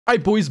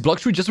Alright boys,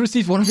 Blox Fruit just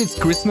received one of its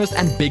Christmas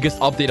and biggest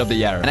update of the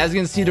year. And as you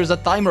can see, there's a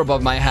timer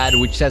above my head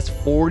which says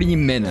 40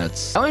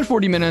 minutes. Now in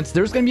 40 minutes,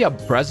 there's gonna be a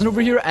present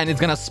over here and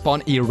it's gonna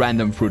spawn a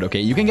random fruit,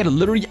 okay? You can get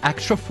literally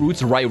extra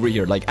fruits right over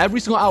here. Like every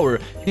single hour,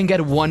 you can get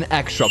one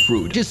extra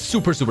fruit, which is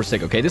super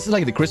sick, okay? This is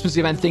like the Christmas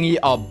event thingy,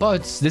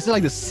 but this is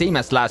like the same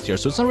as last year,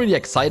 so it's not really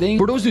exciting.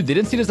 For those who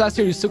didn't see this last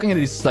year, you still can get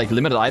these like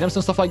limited items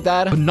and stuff like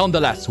that. But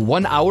nonetheless,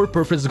 1 hour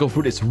per physical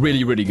fruit is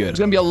really good. There's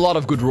gonna be a lot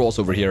of good rolls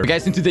over here. But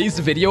guys, in today's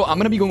video, I'm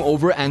gonna be going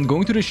over and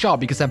going to the shop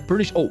because I'm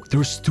pretty sure... Oh,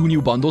 there's 2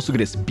 new bundles. Look at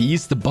this.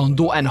 Beast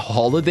bundle and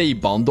holiday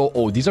bundle.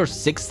 Oh, these are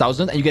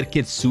 6,000 and you get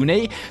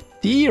Kitsune.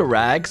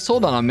 TREX,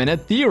 hold on a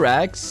minute,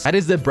 TREX. That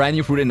is the brand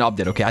new fruit in the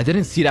update, okay? I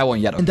didn't see that one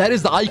yet. And that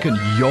is the icon.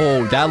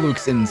 Yo, that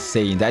looks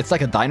insane. That's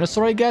like a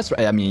dinosaur, I guess.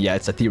 I mean, yeah,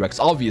 it's a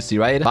T-Rex, obviously,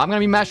 right? But I'm gonna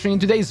be mastering in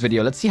today's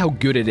video. Let's see how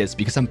good it is,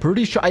 because I'm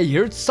pretty sure I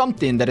heard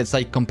something that it's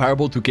like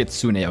comparable to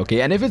Kitsune,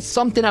 okay? And if it's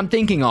something I'm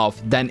thinking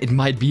of, then it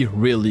might be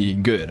really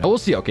good. But we'll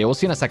see, okay? We'll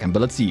see in a second. But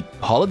let's see.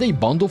 Holiday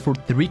bundle for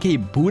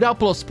 3k Buddha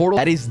plus Portal.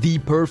 That is the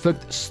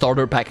perfect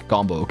starter pack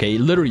combo, okay?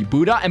 Literally,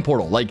 Buddha and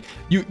Portal. Like,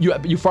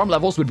 you farm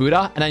levels with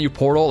Buddha, and then you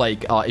Portal, like,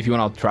 if you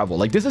want to travel.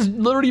 Like, this is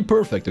literally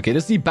perfect, okay?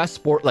 This is the best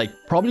sport, like,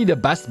 probably the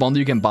best bundle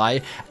you can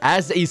buy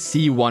as a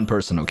C1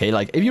 person, okay?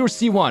 Like, if you're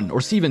C1 or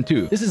C even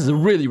 2, this is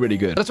really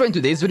good. That's why in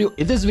today's video,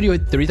 if this video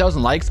hit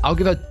 3,000 likes, I'll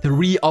give out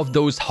 3 of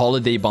those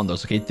holiday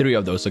bundles, okay? 3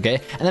 of those,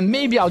 okay? And then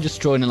maybe I'll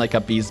just throw in like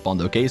a beast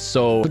bundle, okay?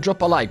 So,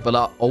 drop a like, but,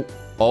 oh.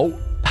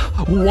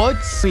 What?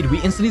 Wait, we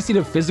instantly see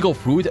the physical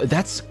fruit?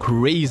 That's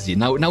crazy.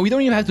 Now we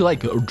don't even have to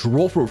like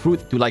roll for a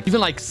fruit to like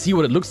even like see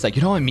what it looks like.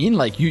 You know what I mean?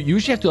 Like you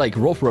usually have to like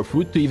roll for a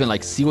fruit to even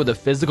like see what the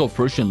physical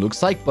version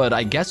looks like. But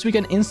I guess we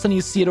can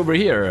instantly see it over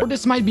here. Or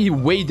this might be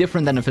way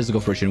different than the physical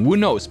version. Who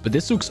knows? But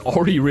this looks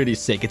already really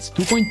sick. It's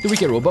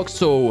 2.3k Robux.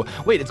 So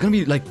wait, it's gonna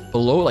be like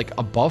below, like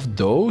above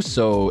though.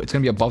 So it's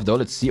gonna be above though.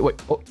 Let's see.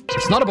 Wait, oh,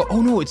 it's not above.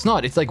 Oh no, it's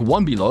not. It's like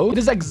 1 below. It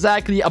is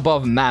exactly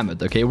above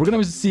Mammoth. Okay, we're gonna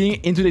be seeing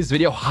in today's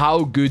video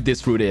how good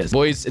this fruit is.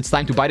 Boys, it's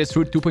time to buy this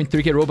fruit.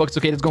 2.3k Robux.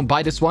 Okay, let's go and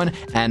buy this one.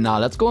 And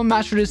let's go and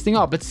master this thing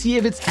up. Let's see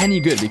if it's any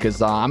good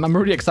because I'm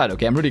really excited.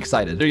 Okay, I'm really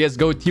excited. There you guys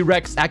go.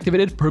 T-Rex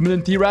activated.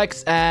 Permanent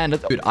T-Rex. And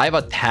dude, I have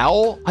a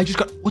towel. I just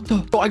got... What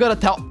the... Oh, I got a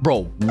towel.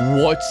 Bro,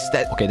 what's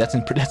that? Okay, that's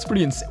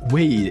pretty insane.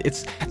 Wait,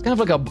 it's kind of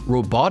like a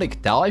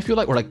robotic towel, I feel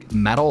like. Or like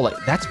metal.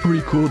 Like, that's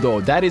pretty cool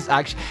though. That is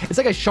actually... It's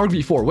like a Shark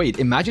V4. Wait,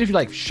 imagine if you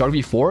like Shark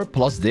V4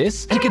 plus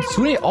this. And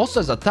Kitsune also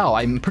has a towel.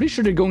 I'm pretty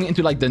sure they're going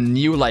into like the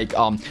new like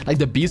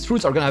the beast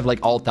fruits are gonna have like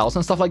all towels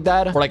and stuff like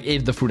that. Or like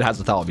if the fruit has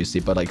a towel,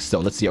 obviously. But like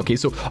still, let's see. Okay,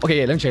 so okay,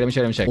 yeah, let me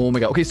check. Oh my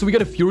god. Okay, so we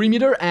got a Fury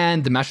meter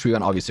and the Mastery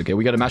one, obviously. Okay,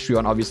 we got a Mastery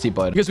one, obviously,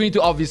 but because we need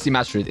to obviously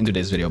master it in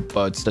today's video.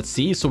 But let's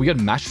see. So we got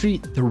Mastery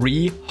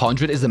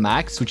 300 is the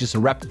max, which is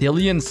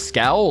Reptilian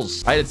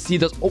Scales. All right, let's see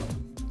this. Oh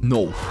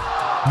no,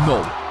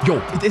 yo,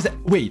 it is.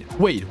 Wait.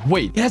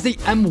 It has a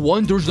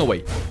M1. There's no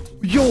way.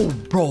 Yo,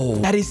 bro,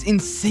 that is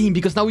insane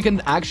because now we can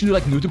actually do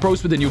like new to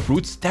pros with the new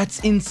fruits. That's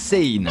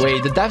insane.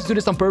 Wait, the devs do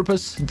this on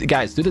purpose?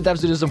 Guys, do the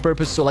devs do this on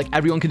purpose so like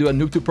everyone can do a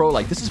noob to pro?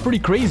 Like, this is pretty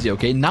crazy,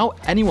 okay? Now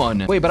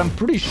anyone... Wait, but I'm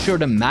pretty sure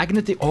the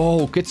magnetic...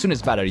 Oh, Kitsune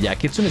is better. Yeah,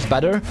 Kitsune is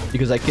better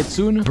because like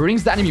Kitsune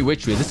brings the enemy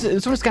witchery.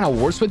 This one is kind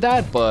of worse with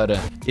that, but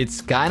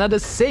it's kind of the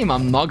same.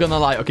 I'm not gonna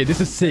lie. Okay,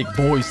 this is sick,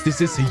 boys. This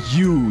is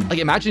huge. Like,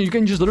 imagine you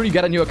can just literally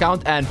get a new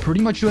account and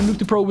pretty much do a noob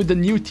to pro with the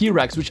new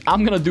T-Rex, which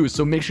I'm gonna do.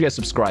 So make sure you guys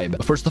subscribe.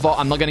 But first of all,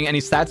 I'm not getting any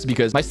stats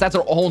because my stats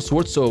are all on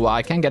swords, so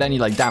I can't get any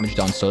like damage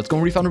done. So let's go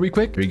and refund it real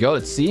quick. Here we go.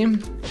 Let's see.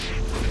 And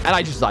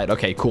I just died.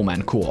 Okay, cool,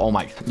 man. Cool. Oh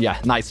my. Yeah,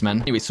 nice,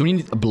 man. Anyway, so we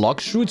need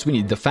Blox Fruits. We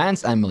need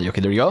defense and melee.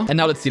 Okay, there you go. And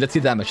now let's see the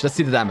damage. Let's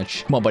see the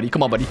damage. Come on, buddy.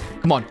 Come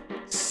on.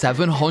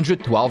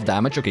 712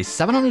 damage. Okay,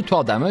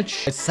 712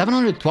 damage. It's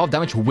 712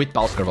 damage with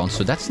Balscarvon.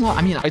 So that's not...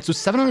 I mean, it's so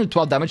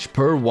 712 damage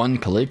per 1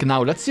 click.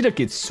 Now, let's see the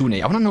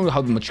Kitsune. I want to know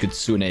how much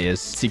Kitsune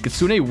is. See,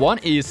 Kitsune 1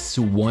 is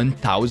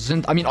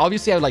 1,000. I mean,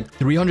 obviously, I have like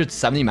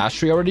 370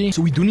 mastery already.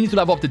 So we do need to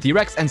level up the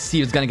T-Rex and see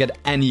if it's going to get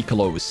any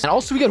close. And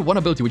also, we got one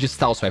ability, which is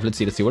Towel Swipe. Let's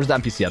see. Where's the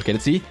NPC at? Okay,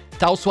 let's see.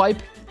 Towel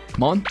Swipe.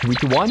 Come on. 3,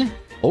 2, 1.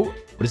 Oh,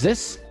 what is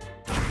this?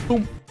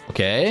 Boom.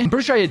 Okay, I'm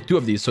pretty sure I had 2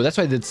 of these, so that's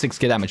why I did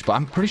 6k damage, but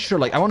I'm pretty sure,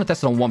 like, I want to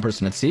test it on 1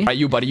 person. Let's see. All right,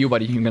 you, buddy, you're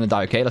gonna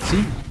die, okay? Let's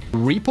see.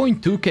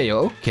 3.2k.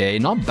 Okay,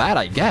 not bad,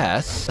 I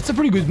guess. That's a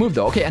pretty good move,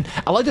 though. Okay, and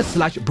I like the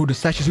slash. Bro, the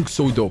slashes look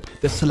so dope.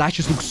 The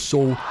slashes look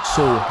so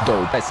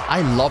dope. Guys,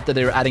 I love that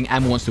they're adding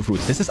M1s to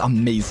fruits. This is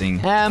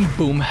amazing. And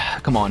boom.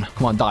 Come on,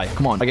 die.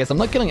 Come on. I guess I'm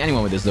not killing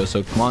anyone with this, though,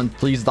 so come on.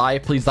 Please die.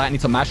 I need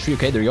some mastery.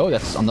 Okay, there you go.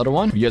 That's another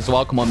one. You as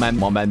well. Come on,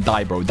 man.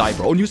 Die, bro.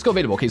 Oh, new skill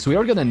available. Okay, so we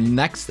are gonna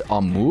next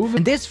move.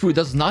 And this fruit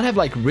does not have,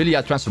 like, really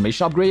a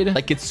transformation upgrade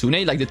like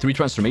Kitsune, like the 3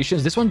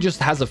 transformations. This one just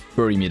has a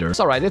furry meter. It's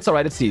all right.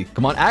 Let's see.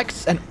 Come on,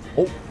 Axe. And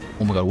oh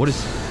my god, what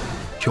is...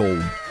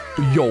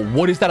 Yo,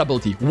 what is that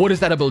ability?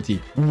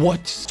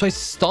 What? So I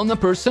stun a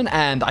person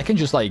and I can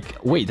just like...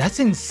 Wait, that's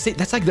insane.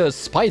 That's like the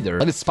spider.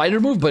 Like the spider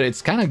move, but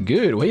it's kind of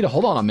good. Wait,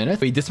 hold on a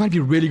minute. Wait, this might be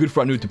really good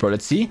for a noob to pro.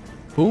 Let's see.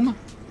 Boom.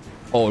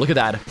 Oh, look at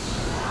that.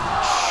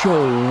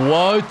 Yo,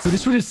 what? So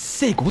this fruit is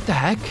sick. What the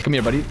heck? Come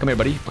here, buddy. Come here,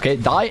 buddy. Okay,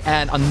 die.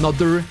 And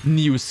another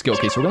new skill.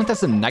 Okay, so we're gonna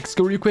test the next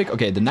skill real quick.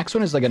 Okay, the next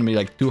one is like gonna be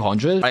like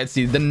 200. All right, let's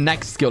see. The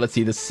next skill. Let's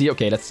see.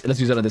 Okay, let's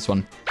use it on this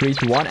one. 3,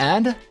 2, 1,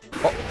 and...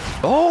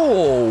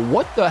 Oh,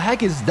 what the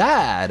heck is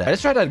that?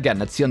 Let's try that again.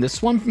 Let's see on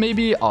this one,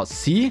 maybe.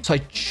 C. So I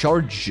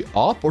charge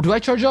up, or do I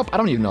charge up? I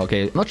don't even know.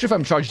 Okay, I'm not sure if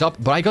I'm charged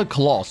up, but I got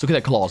claws. Look at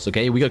that claws.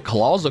 Okay, we got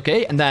claws.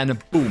 Okay, and then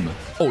boom.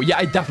 Oh yeah,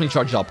 I definitely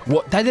charged up.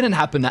 What? That didn't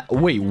happen.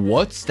 Wait,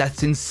 what?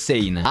 That's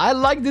insane. I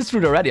like this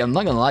fruit already. I'm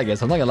not gonna lie,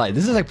 guys. I'm not gonna lie.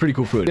 This is like pretty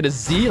cool fruit. We get a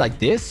Z like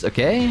this.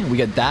 Okay, we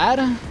get that.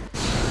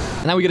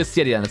 And now we get a C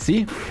at the end. Let's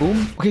see.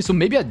 Boom. Okay, so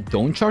maybe I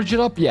don't charge it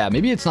up. Yeah,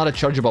 maybe it's not a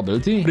chargeable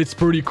ability, but it's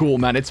pretty cool,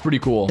 man. It's pretty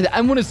cool. And the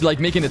M1 is like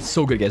making it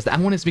so good, guys. The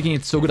M1 is making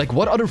it so good. Like,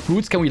 what other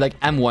fruits can we like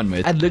M1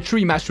 with? At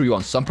literally mastery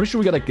 1. So I'm pretty sure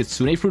we got like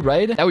Kitsune fruit,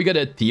 right? Now we got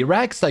a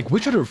T-Rex. Like,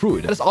 which other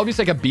fruit? That is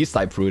obviously like a beast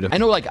type fruit. I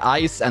know like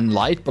ice and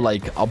light, but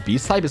like a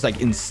beast type is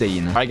like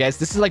insane. All right, guys.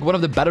 This is like one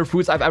of the better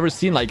fruits I've ever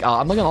seen. Like,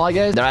 I'm not gonna lie,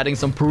 guys. They're adding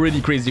some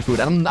pretty crazy fruit.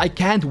 And I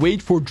can't wait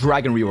for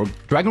Dragon Rework.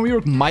 Dragon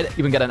Rework might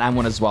even get an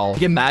M1 as well.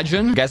 Like,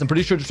 imagine, guys, I'm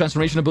pretty sure the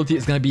transformation ability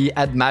is gonna be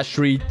at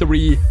mastery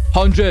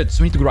 300.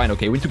 So we need to grind.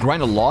 Okay, we need to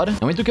grind a lot. And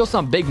we need to kill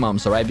some big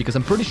moms, all right? Because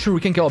I'm pretty sure we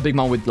can kill a big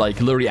mom with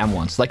like literally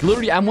M1s. Like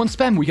literally M1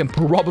 spam, we can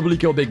probably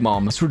kill big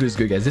mom. This fruit is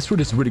good, guys. This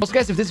fruit is really good. Also,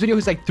 guys, if this video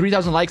is like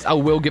 3,000 likes, I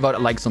will give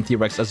out like some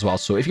T-Rex as well.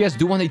 So if you guys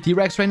do want a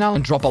T-Rex right now,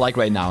 then drop a like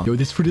right now. Yo,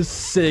 this fruit is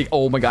sick.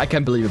 Oh my god, I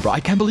can't believe it, bro.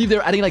 I can't believe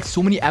they're adding like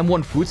so many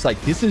M1 fruits.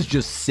 Like this is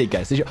just sick,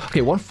 guys.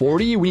 Okay,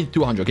 140. We need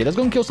 200. Okay, let's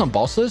go and kill some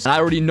bosses. And I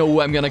already know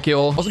who I'm gonna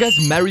kill. Also, guys,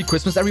 Merry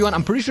Christmas, everyone.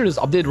 I'm pretty sure this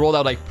update rolled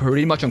out like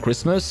pretty much on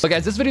Christmas. So,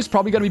 guys, this video is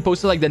probably gonna be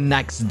posted like the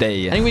next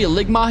day. Anyway,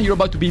 Ligma, you're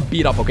about to be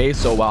beat up, okay?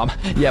 So,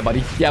 yeah,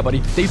 buddy. Yeah, buddy.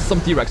 Taste some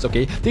T-Rex,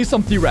 okay? Taste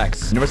some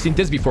T-Rex. You never seen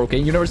this before, okay?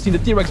 You never seen the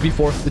T-Rex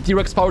before. The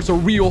T-Rex powers are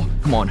real.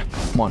 Come on.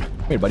 Come on.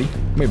 Come here, buddy.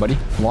 Come here, buddy.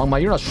 Come on,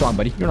 man. You're not strong,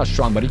 buddy. You're not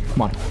strong, buddy.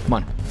 Come on. Come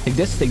on. Take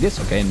this. Take this.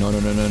 Okay. No, no,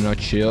 no, no, no.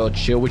 Chill.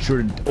 Chill with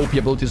your OP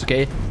abilities,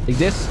 okay? Take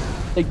this.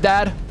 Take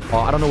that. Oh,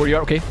 I don't know where you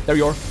are. Okay, there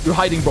you are. You're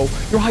hiding, bro.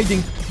 You're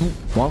hiding.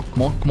 Come on,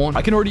 come on, come on.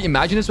 I can already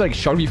imagine this with like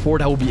Shark before.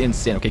 That would be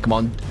insane. Okay, come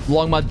on.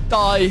 Longma,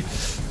 die.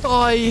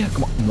 Die.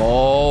 Come on.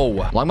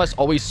 No. Longma is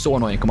always so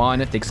annoying. Come on.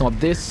 Take some of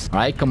this. All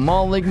right, come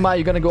on, Ligma.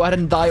 You're going to go ahead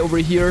and die over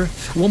here.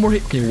 One more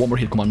hit. Okay, one more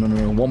hit. Come on. No, no,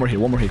 no. One more hit.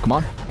 One more hit. Come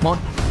on. Come on.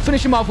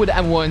 Finish him off with the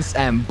M1s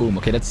and boom.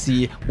 Okay, let's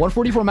see.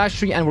 144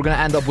 mastery and we're going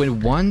to end up with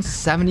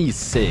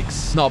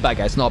 176. Not bad,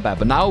 guys. Not bad.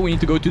 But now we need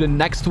to go to the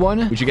next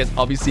one, which you guys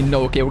obviously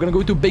know. Okay, we're going to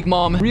go to Big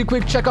Mom. Real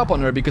quick check up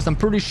on her because I'm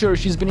pretty sure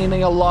she's been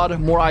eating a lot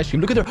more ice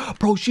cream. Look at her.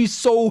 Bro, she's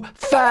so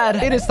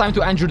fat. It is time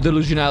to end your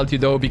delusionality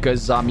though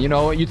because, you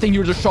know, you think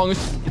you're the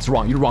strongest. It's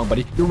wrong. You're wrong,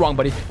 buddy. You're wrong,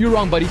 buddy. You're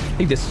wrong, buddy.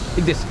 Take this.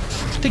 Take this.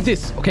 Take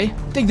this. Okay?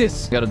 Take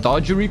this. Gotta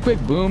dodge you real quick.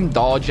 Boom.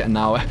 Dodge. And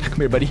now, come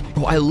here, buddy.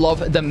 Bro, I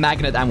love the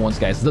magnet M1s,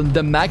 guys.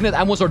 The magnet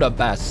M1s are the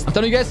best. I'm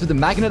telling you guys, if the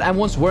magnet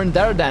M1s weren't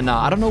there, then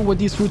I don't know what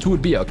these fruits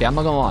would be, okay? I'm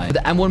not gonna lie.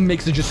 But the M1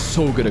 makes it just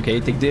so good,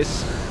 okay? Take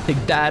this. Take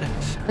that.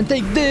 And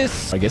take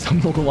this. I guess I'm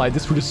not gonna lie.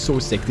 This fruit is so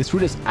sick. This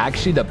fruit is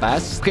actually the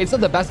best. Okay, it's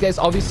not the best, guys.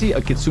 Obviously, a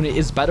Kitsune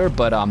is better,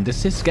 but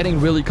this is getting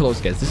really close,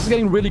 guys. This is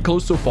getting really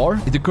close so far.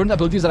 The current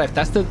abilities that I've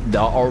tested, they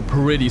are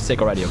pretty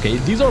sick already, okay?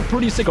 These are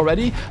pretty sick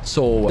already.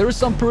 So there is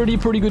some pretty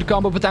good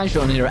combo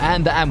potential in here.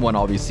 And the M1,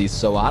 obviously.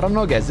 So I don't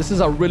know, guys. This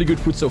is a really good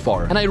fruit so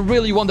far. And I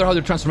really wonder how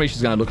the transformation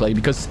is gonna look like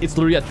because it's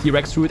literally a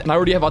T-Rex fruit. And I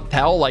already have a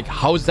tell, like,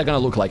 how is that gonna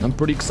look like? I'm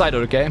pretty excited,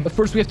 okay? But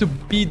first, we have to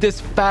beat this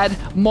fat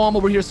mom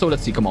over here. So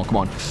let's see. Come on, come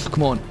on.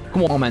 Come on.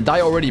 Come on, man.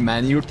 Die already,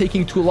 man. You're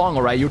taking too long,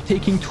 all right? You're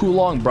taking too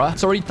long, bruh.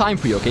 It's already time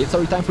for you, okay? It's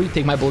already time for you.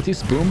 Take my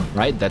abilities. Boom.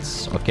 Right?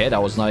 That's... Okay,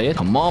 that was not it.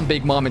 Come on,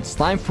 Big Mom. It's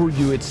time for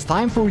you. It's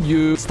time for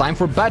you. It's time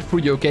for bad for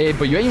you, okay?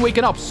 But you ain't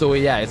waking up, so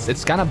yeah,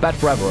 it's kind of bad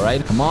forever,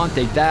 right? Come on,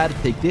 take that.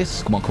 Take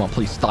this. Come on,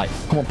 please. Die.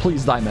 Come on,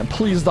 please die, man.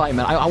 Please die,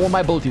 man. I want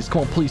my abilities.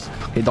 Come on, please.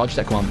 Okay, dodge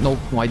that. Come on.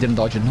 No, I didn't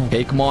dodge it. No.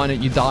 Okay, come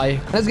on. You die.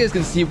 As you guys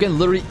can see, you can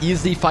literally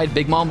easily fight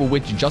Big Mom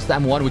with just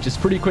M1, which is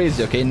pretty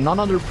crazy, okay? None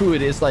other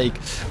fruit is, like,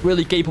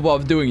 really capable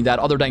of doing that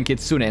other than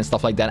Kitsune and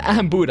stuff like that.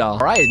 And Buddha. All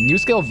right, new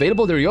skill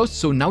available. There you go.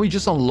 So now we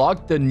just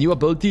unlocked the new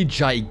ability,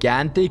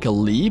 Gigantic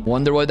Leap.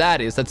 Wonder what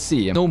that is. Let's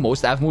see. No,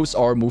 most F moves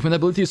are movement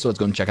abilities, so let's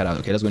go and check it out.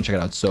 Okay, let's go and check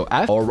it out. So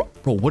F. Or,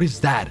 bro, what is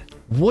that?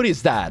 What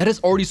is that? That is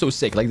already so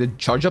sick. Like the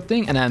charge up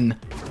thing, and then...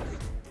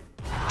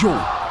 Yo,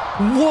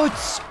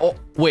 what? Oh,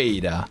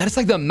 wait. That is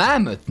like the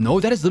mammoth.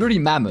 No, that is literally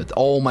mammoth.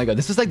 Oh my god,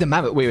 this is like the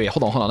mammoth. Wait,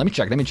 hold on. Let me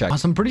check.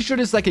 So I'm pretty sure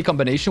this is like a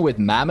combination with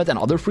mammoth and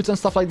other fruits and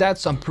stuff like that.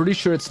 So I'm pretty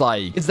sure it's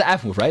like... It's the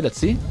F move, right? Let's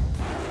see.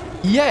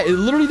 Yeah, it's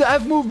literally the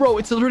F move, bro.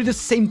 It's literally the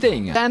same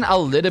thing. And a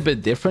little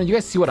bit different. You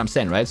guys see what I'm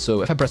saying, right?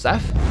 So if I press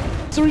F,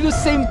 it's literally the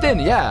same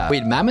thing. Yeah.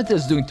 Wait, Mammoth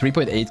is doing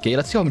 3.8k.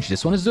 Let's see how much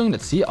this one is doing.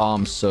 Let's see.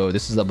 So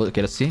this is the...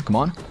 Okay, let's see. Come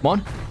on. Come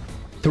on.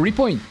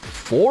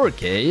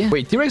 3.4k.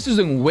 Wait, T-Rex is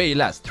doing way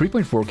less.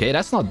 3.4k.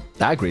 That's not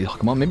that great.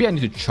 Come on. Maybe I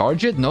need to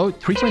charge it. No,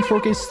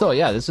 3.4k still.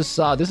 Yeah, this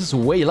is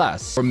way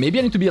less. Or maybe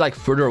I need to be like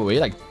further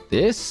away like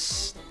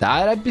this.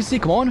 That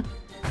NPC. Come on.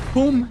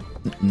 Boom.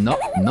 No,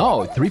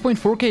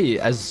 3.4k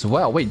as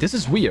well. Wait, this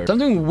is weird. So I'm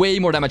doing way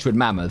more damage with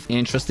Mammoth.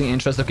 Interesting.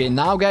 Okay,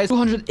 now, guys,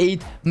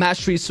 208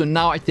 mastery. So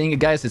now I think,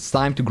 guys, it's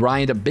time to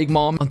grind a Big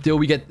Mom until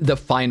we get the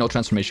final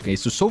transformation. Okay,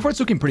 so far it's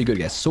looking pretty good,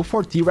 guys. So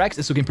far, T-Rex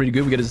is looking pretty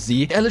good. We got a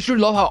Z. I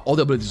literally love how all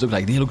the abilities look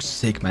like. They look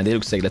sick, man. They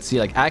look sick. Let's see,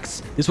 like,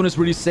 Axe. This one is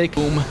really sick.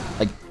 Boom.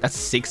 Like, that's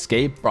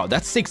 6k. Bro,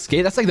 that's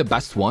 6k. That's, like, the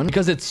best one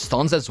because it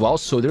stuns as well.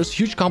 So there's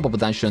huge combo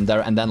potential in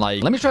there. And then,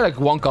 like, let me try, like,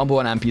 one combo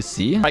on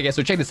NPC. All right, guys,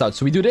 so check this out.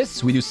 So we do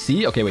this. We do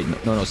C. Okay, wait.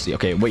 No, C.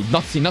 Okay, wait.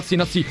 Not C.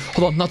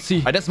 Hold on, not C.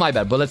 All right, that's my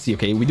bad. But let's see.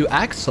 Okay, we do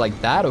Axe like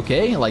that.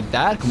 Okay, like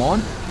that. Come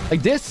on.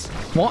 Like this.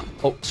 Come on.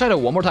 Oh, let's try that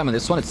one more time on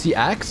this one. Let's see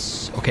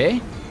Axe.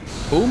 Okay.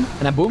 Boom.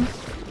 And then boom.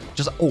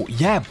 Just, oh,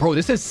 yeah, bro,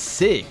 this is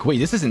sick. Wait,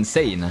 this is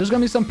insane. There's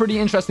gonna be some pretty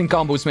interesting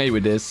combos made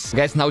with this.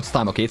 Guys, now it's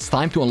time, okay? It's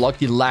time to unlock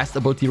the last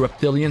ability,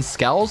 Reptilian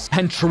Scales,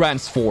 and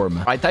transform.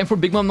 All right, time for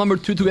Big Mom number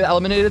 2 to get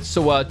eliminated.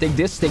 So, take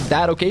this, take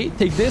that, okay?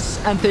 Take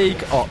this, and take...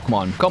 Oh,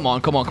 come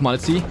on.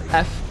 Let's see.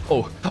 F.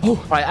 Oh, all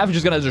right, I'm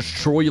just gonna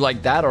destroy you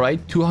like that. All right,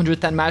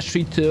 210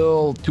 mastery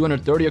till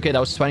 230. Okay, that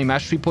was 20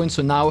 mastery points.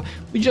 So now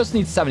we just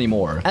need 70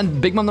 more. And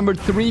Big Mom number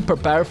 3,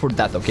 prepare for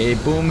that. Okay,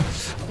 boom.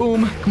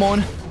 Come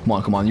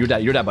on. You're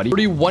dead, buddy.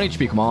 31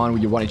 HP. Come on,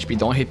 with your 1 HP.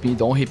 Don't hit me.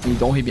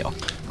 Oh,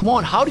 come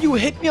on, how do you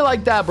hit me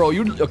like that, bro?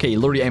 You're okay.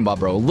 Literally aimbot,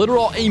 bro.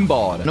 Literal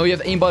aimbot. I know you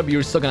have aimbot, but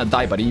you're still gonna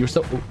die, buddy. You're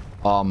still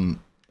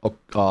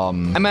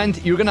I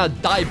meant you're gonna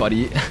die,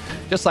 buddy.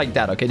 Just like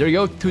that. Okay, there you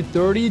go.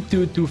 230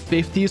 to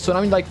 250. So now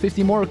I mean like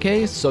 50 more.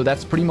 Okay, so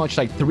that's pretty much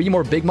like 3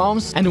 more Big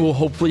Moms, and we'll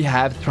hopefully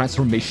have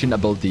transformation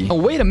ability.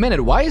 Oh, wait a minute.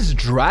 Why is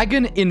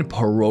Dragon in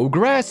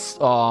progress?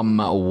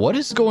 What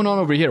is going on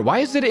over here? Why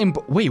is it in...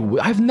 Wait,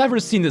 I've never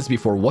seen this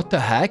before. What the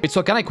heck? Wait,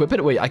 so can I equip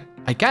it? Wait,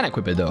 I can't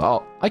equip it though.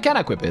 Oh, I can't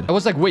equip it. I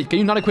was like, wait, can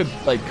you not equip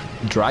like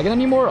Dragon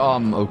anymore?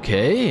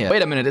 Okay.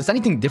 Wait a minute. Is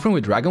anything different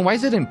with Dragon? Why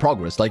is it in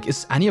progress? Like,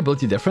 is any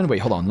ability different? Wait,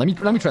 hold on. Let me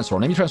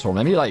transform. Let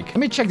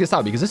me check this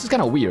out because this is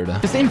kind of weird.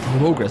 It's in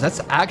progress. That's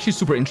actually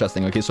super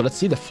interesting. Okay, so let's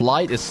see. The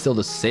flight is still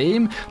the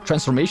same.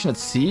 Transformation,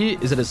 let's see.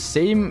 Is it the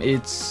same?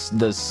 It's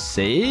the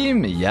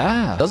same.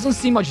 Yeah. Doesn't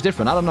seem much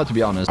different. I don't know, to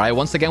be honest. All right,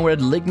 once again, we're at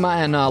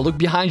Ligma, and look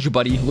behind you,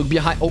 buddy. Look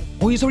behind. Oh,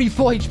 he's already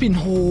full HP.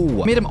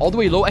 No. I made him all the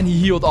way low and he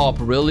healed up.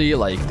 Really?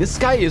 Like, this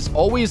guy is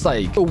always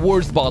like the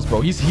worst boss,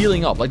 bro. He's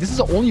healing up. Like, this is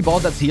the only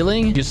boss that's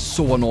healing. He's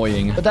so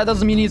annoying. But that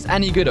doesn't mean he's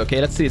any good.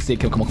 Okay, let's see.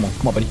 Come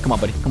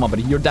on,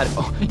 buddy. You're dead.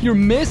 Oh, you're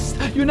missed.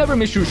 You never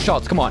miss your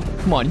shots. Come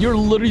on. You're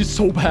literally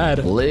so bad.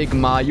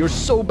 Ligma, you're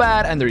so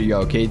bad. And there you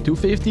go. Okay,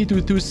 250 to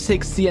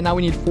 260. And now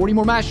we need 40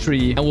 more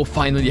mastery. And we'll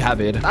finally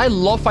have it. I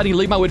love fighting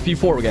Ligma with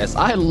V4, guys.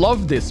 I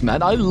love this,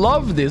 man. I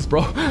love this,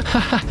 bro.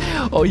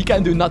 Oh, he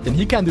can't do nothing.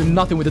 He can't do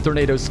nothing with the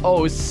tornadoes.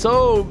 Oh, it's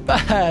so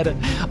bad.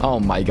 Oh,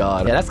 my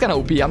God. Yeah, that's kind of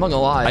OP. I'm not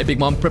gonna lie. My Big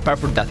Mom, prepare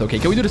for death. Okay,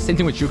 can we do the same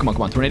thing with you? Come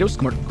on. Tornadoes.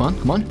 Come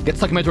on. Get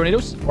stuck in my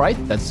tornadoes. All right.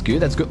 That's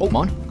good. Oh,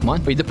 come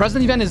on. Wait, the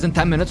present event is in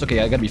 10 minutes. Okay,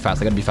 I gotta be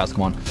fast.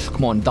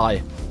 Come on.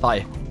 Die.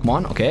 Come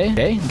on.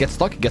 Okay. Get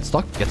stuck.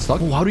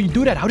 Oh, how do you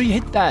do that? How do you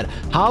hit that?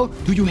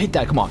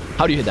 Come on.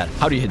 How do you hit that?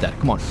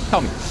 Come on.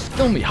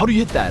 Tell me. How do you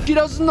hit that? She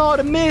does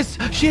not miss.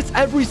 She hits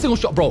every single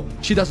shot. Bro,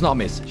 she does not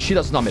miss.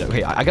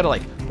 Okay, I gotta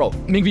like... Bro,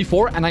 Ming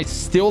V4 and I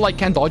still like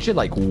can't dodge it.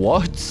 Like,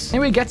 what?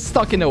 Anyway, get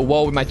stuck in a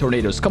wall with my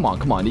tornadoes. Come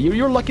on.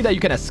 You're lucky that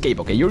you can escape,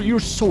 okay? You're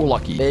so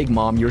lucky. Big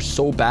Mom, you're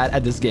so bad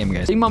at this game,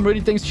 guys. Big Mom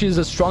really thinks she's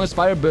the strongest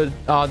fighter,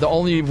 but the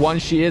only one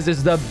she is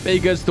the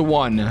biggest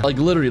one. Like,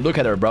 literally, look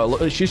at her, bro.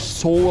 Look, she's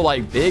so,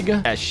 like, big.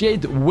 Yeah, she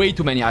ate way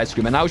too many ice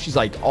cream, and now she's,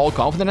 like, all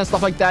confident and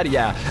stuff like that.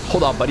 Yeah.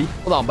 Hold on,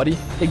 buddy.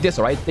 Take this,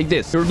 all right? Take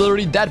this. You're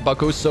literally dead,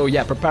 bucko. So,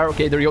 yeah, prepare.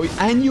 Okay, there you go.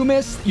 And you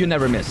missed. You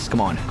never miss.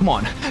 Come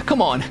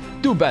on.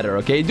 Do better,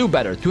 okay?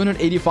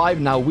 285.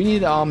 Now we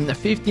need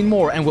 15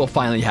 more and we'll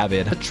finally have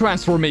it. A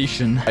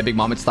transformation. All right, Big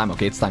Mom, it's time,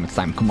 okay? It's time.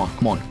 Come on.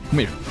 Come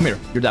here.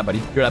 You're dead,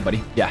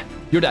 buddy. Yeah.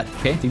 You're dead.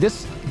 Okay, take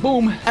this.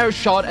 Boom. Air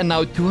shot. And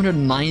now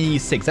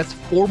 296. That's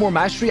 4 more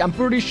mastery. I'm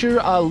pretty sure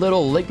a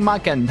little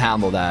Ligma can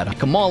handle that.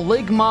 Come on,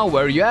 Ligma.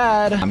 Where you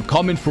at? I'm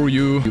coming for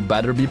you. You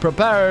better be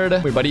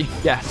prepared. Wait, buddy.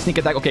 Yeah, sneak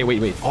attack. Okay,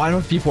 wait. Oh, I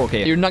don't have V4.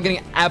 Okay, you're not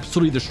getting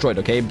absolutely destroyed,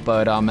 okay?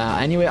 But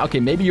anyway, okay,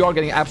 maybe you are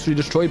getting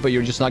absolutely destroyed, but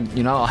you're just not,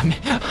 you know, I mean,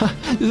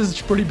 this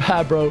is pretty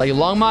bad, bro. Like,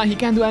 Longma, he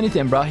can't do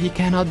anything, bro. He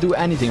cannot do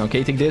anything,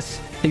 okay? Take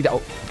this. Take that.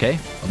 Oh, okay.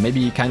 Well,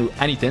 maybe he can't do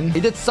anything.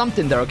 He did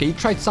something there, okay? He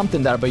tried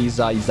something there, but he's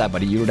that,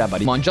 buddy. You're that,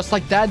 buddy. Come on, just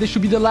like that. This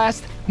should be the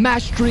last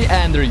mastery.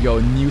 And there you go.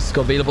 New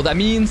skill available. That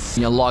means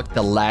we unlock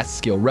the last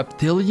skill.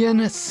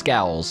 Reptilian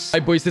Scales. All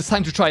right, boys. It's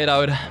time to try it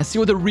out and see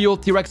what the real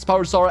T-Rex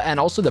powers are. And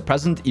also, the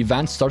present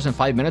event starts in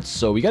 5 minutes.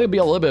 So we gotta be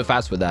a little bit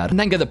fast with that. And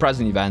then get the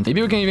present event.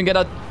 Maybe we can even get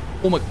a...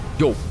 Oh, my...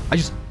 Yo,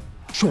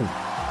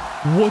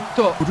 what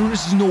the... There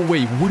is no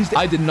way. What is that?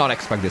 I did not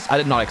expect this.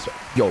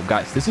 Yo,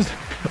 guys, this is...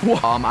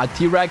 a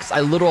T-Rex,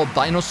 a little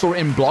dinosaur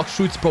in Blox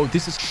Fruits, bro.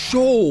 This is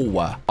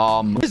what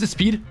is the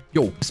speed?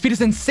 Yo, the speed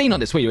is insane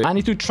on this. Wait. I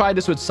need to try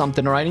this with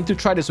something, or I need to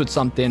try this with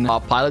something.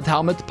 Pilot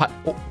helmet.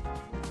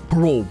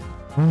 Bro.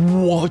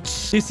 What?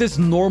 This is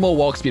normal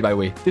walk speed, by the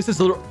way. This is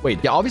little... Wait,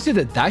 yeah, obviously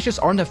the dashes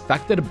aren't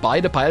affected by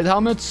the pilot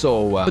helmet,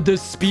 so... but the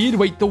speed...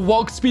 Wait, the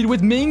walk speed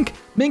with Mink?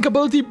 Mink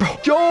ability, bro.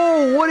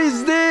 Yo, what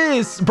is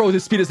this? Bro,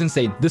 this speed is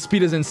insane. The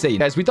speed is insane.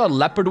 Guys, we thought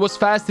leopard was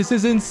fast. This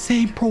is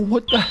insane, bro.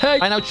 What the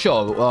heck? I now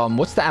show.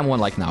 What's the M1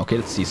 like now? Okay,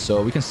 let's see.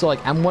 So we can still like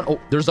M1. Oh,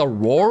 there's a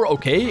roar.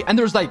 Okay. And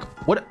there's like,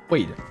 what?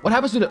 Wait, what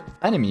happens to the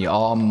enemy?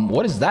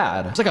 What is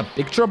that? It's like a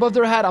picture above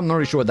their head. I'm not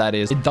really sure what that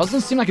is. It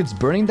doesn't seem like it's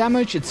burning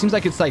damage. It seems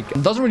like it's like,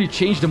 it doesn't really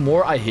change the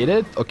more I hit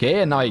it.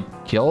 Okay. And now I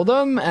kill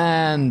them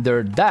and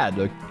they're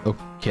dead.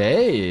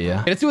 Okay.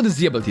 Let's see what the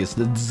Z ability is.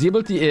 The Z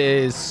ability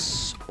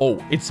is... Oh,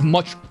 it's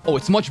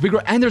much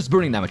bigger and there's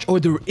burning damage. Oh,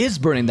 there is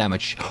burning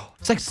damage.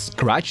 It's like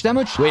scratch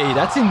damage. Wait,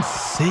 that's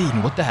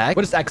insane. What the heck?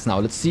 What is X now?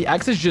 Let's see.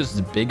 X is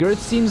just bigger, it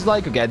seems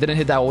like. Okay, I didn't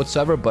hit that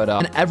whatsoever, but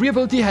and every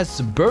ability has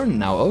burn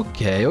now.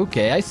 Okay,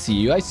 okay. I see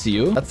you. I see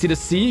you. Let's see the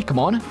C. Come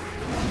on.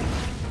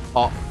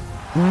 Oh.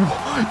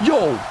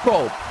 Yo,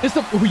 bro,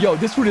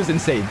 this fruit is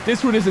insane.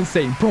 This fruit is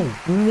insane, bro.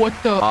 What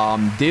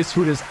the? This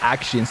fruit is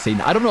actually insane.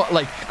 I don't know,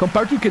 like,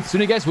 compared to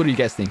Kitsune, guys, what do you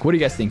guys think? What do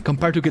you guys think?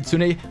 Compared to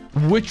Kitsune,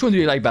 which one do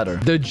you like better?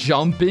 The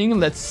jumping,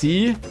 let's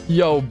see.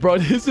 Yo, bro,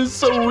 this is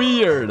so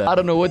weird. I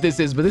don't know what this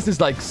is, but this is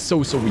like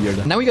so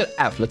weird. Now we got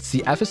F. Let's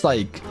see. F is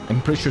like,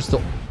 I'm pretty sure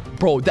still...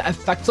 Bro, the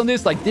effects on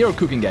this, like, they are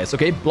cooking, guys,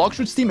 okay? Blox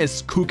Fruits team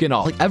is cooking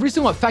off. Like, every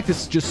single effect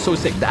is just so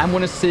sick. The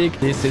M1 is sick.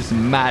 This is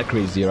mad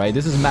crazy, right?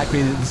 This is mad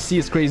crazy. The C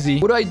is crazy.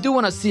 What I do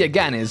want to see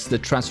again is the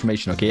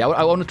transformation, okay?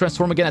 I want to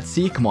transform again at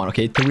C. Come on,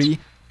 okay? 3,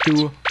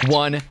 2,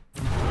 1.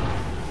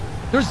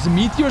 There's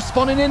meteor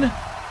spawning in.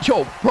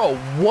 Yo, bro,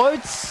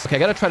 what? Okay, I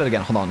gotta try that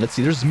again. Hold on. Let's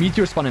see. There's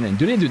meteor spawning in.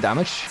 Do they do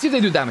damage? Let's see if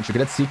they do damage. Okay,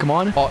 let's see. Come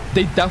on. Oh,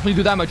 they definitely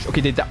do damage. Okay,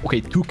 okay,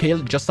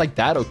 2k just like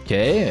that.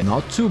 Okay,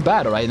 not too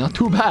bad, all right? Not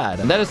too bad.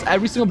 And that is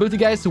every single ability,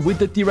 guys, with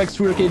the TREX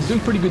Fruit. Okay, it's doing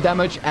pretty good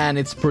damage, and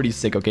it's pretty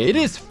sick, okay? It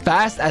is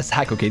fast as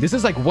heck, okay? This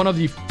is like one of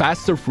the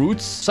faster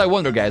fruits. So I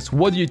wonder, guys,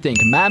 what do you think?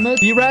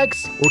 Mammoth, TREX,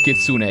 or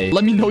Kitsune?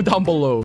 Let me know down below.